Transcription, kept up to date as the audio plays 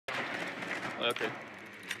Okay.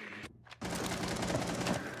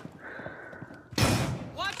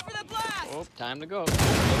 Watch for the blast! Oh, time to go.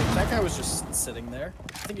 That guy was just sitting there.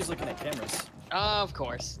 I think he's looking at cameras. Of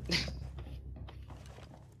course.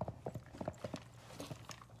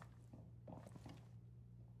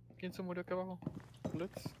 ¿Quién se murió acá abajo?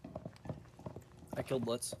 Blitz? I killed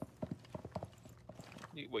Blitz.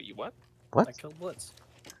 Wait, you what? What? I killed Blitz.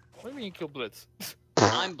 What do you mean you killed Blitz?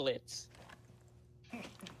 I'm Blitz. Drone's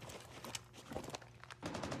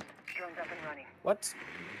up and running. What?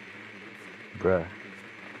 Bruh.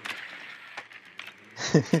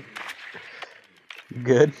 You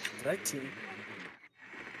good? Did I team?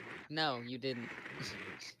 No, you didn't.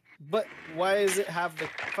 But why does it have the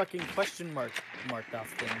fucking question mark marked off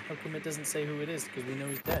thing? How come it doesn't say who it is? Because we know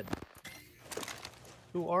he's dead.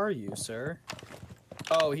 Who are you, sir?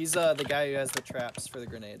 Oh, he's the guy who has the traps for the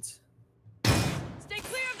grenades. Stay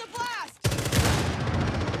clear of the blast!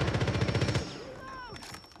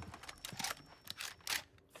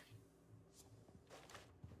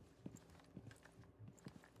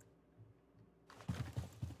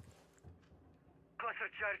 Cluster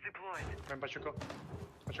charge deployed. Ven, Pachuco.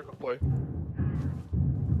 Pachuco, boy.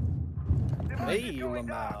 Hey,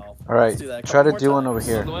 Lamau. Alright, do that a try couple to more do one over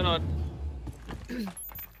times. here. Why not?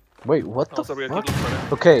 Wait, what the Also, we fuck?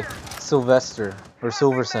 are Okay, Sylvester, or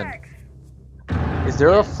Silverson. Is there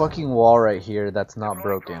a fucking wall right here that's not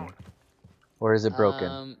broken? Or is it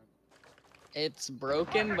broken? It's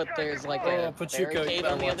broken, but there's like Oh, a Pachuco, you barricade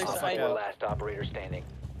better on the watch other the fuck side. out. Last operator standing.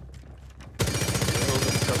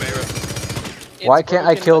 It's Why can't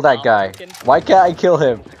I broken, kill but that not guy? broken. Why can't I kill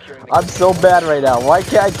him? I'm so bad right now. Why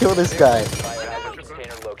can't I kill this guy? Biohazard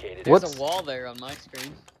container located. There's What's- a wall there on my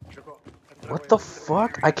screen. What the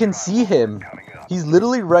fuck? I can see him. He's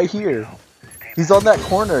literally right here. He's on that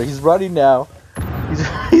corner. He's running now.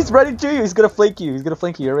 He's running to you. He's gonna flank you. He's gonna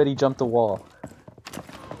flank you. He already jumped the wall.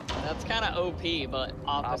 That's kind of OP, but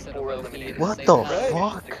opposite of OP. at the What same the time.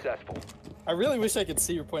 fuck? Successful. I really wish I could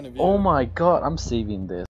see your point of view. Oh my god, I'm saving this.